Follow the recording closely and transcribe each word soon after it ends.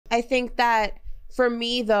I think that for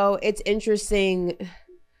me, though, it's interesting.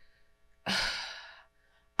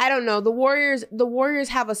 I don't know. The Warriors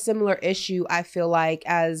have a similar issue, I feel like,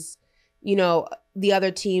 as, you know, the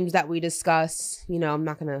other teams that we discuss. You know, I'm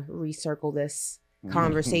not going to recircle this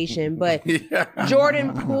conversation, but yeah.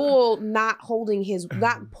 Jordan Poole not pulling his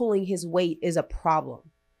weight is a problem.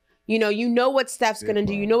 You know what Steph's going to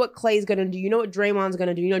do. You know what Klay's going to do. You know what Draymond's going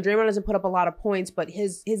to do. You know, Draymond doesn't put up a lot of points, but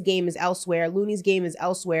his game is elsewhere. Looney's game is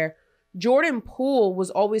elsewhere. Jordan Poole was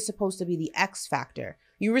always supposed to be the X factor.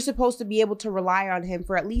 You were supposed to be able to rely on him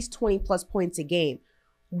for at least 20 plus points a game.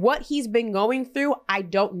 What he's been going through, I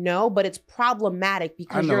don't know, but it's problematic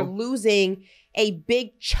because you're losing a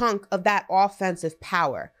big chunk of that offensive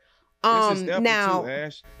power. Now, too,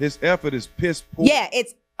 Ash. His effort is piss poor. Yeah,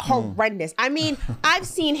 it's horrendous. I mean, I've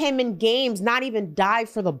seen him in games not even dive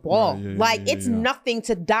for the ball. It's nothing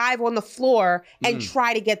to dive on the floor and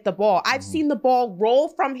try to get the ball. I've seen the ball roll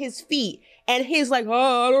from his feet and he's like,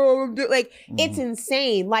 oh, I don't do like it's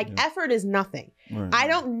insane. Like effort is nothing. I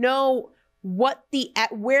don't know where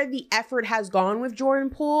the effort has gone with Jordan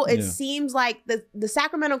Poole. It seems like the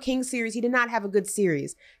Sacramento Kings series, he did not have a good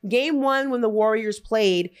series. Game 1, when the Warriors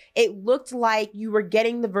played, it looked like you were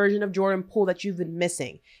getting the version of Jordan Poole that you've been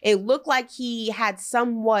missing. It looked like he had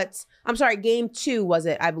Game 2 was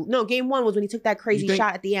it? No, Game 1 was when he took that crazy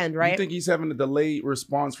shot at the end, right? You think he's having a delayed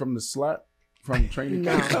response from the slap? From training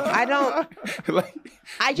camp? No, I don't.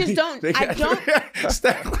 I just don't know.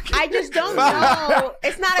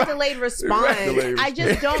 It's not a delayed response. I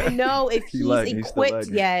just don't know if he's equipped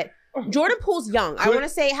yet. Jordan Poole's young. I want to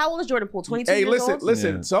say, how old is Jordan Poole? 22 years old?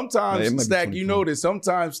 Listen. Sometimes, Stack, you know this.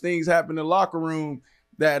 Sometimes things happen in the locker room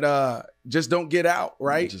that just don't get out,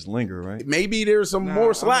 right? Just linger, right? Maybe there's some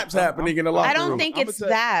more slaps happening in the locker room. I don't think it's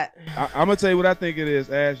that. I'm going to tell you what I think it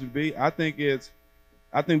is, Ash and B. I think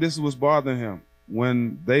this is what's bothering him.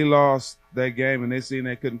 When they lost that game and they seen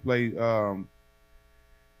they couldn't play Draymond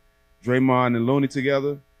and Looney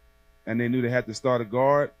together, and they knew they had to start a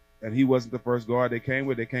guard, and he wasn't the first guard they came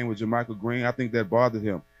with. They came with JaMychal Green. I think that bothered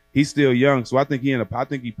him. He's still young, so I think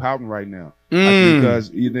he's pouting right now because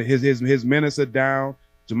his minutes are down.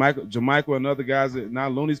 JaMychal and other guys. Now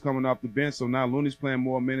Looney's coming off the bench, so now Looney's playing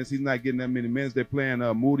more minutes. He's not getting that many minutes. They're playing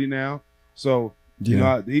Moody now, so. You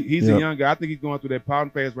know, he's a young guy. I think he's going through that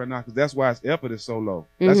pouting phase right now because that's why his effort is so low.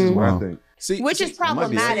 That's just what I think. Which is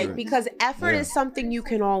problematic because effort is something you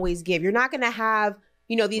can always give. You're not going to have,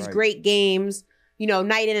 these great games,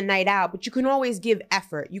 night in and night out, but you can always give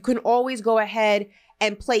effort. You can always go ahead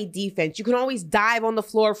and play defense. You can always dive on the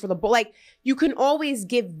floor for the ball. Like, you can always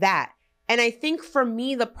give that. And I think for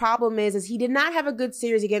me, the problem is he did not have a good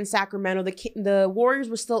series against Sacramento. The Warriors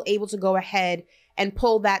were still able to go ahead and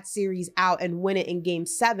pull that series out and win it in Game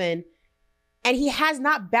 7. And he has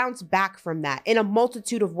not bounced back from that in a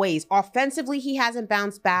multitude of ways. Offensively, he hasn't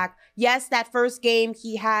bounced back. Yes, that first game,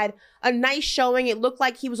 he had a nice showing. It looked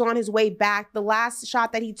like he was on his way back. The last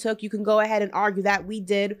shot that he took, you can go ahead and argue that we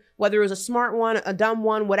did, whether it was a smart one, a dumb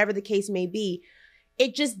one, whatever the case may be.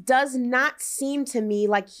 It just does not seem to me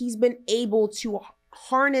like he's been able to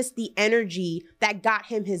harness the energy that got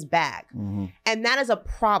him his bag. And that is a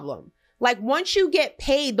problem. Like, once you get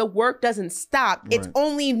paid, the work doesn't stop. It's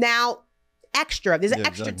only now extra. There's an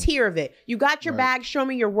extra tier of it. You got your bag. Show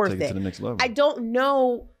me you're worth it. To the next level. I don't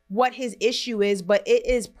know what his issue is, but it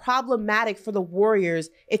is problematic for the Warriors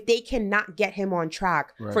if they cannot get him on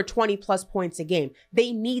track for 20 plus points a game.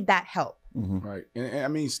 They need that help. Right. And I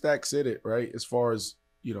mean, Stack said it, right? As far as,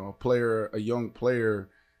 a young player,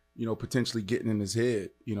 potentially getting in his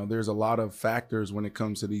head. There's a lot of factors when it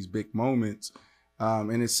comes to these big moments.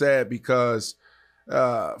 And it's sad because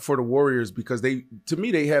for the Warriors, because they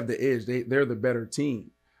have the edge. They're the better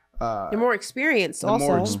team. They're more experienced also.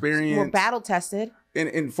 More experienced. More battle tested.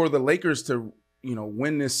 And for the Lakers to,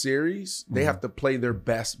 win this series, they have to play their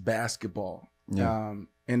best basketball. And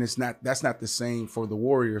that's not the same for the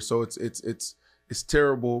Warriors. So it's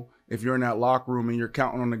terrible if you're in that locker room and you're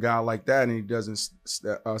counting on a guy like that and he doesn't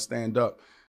stand up.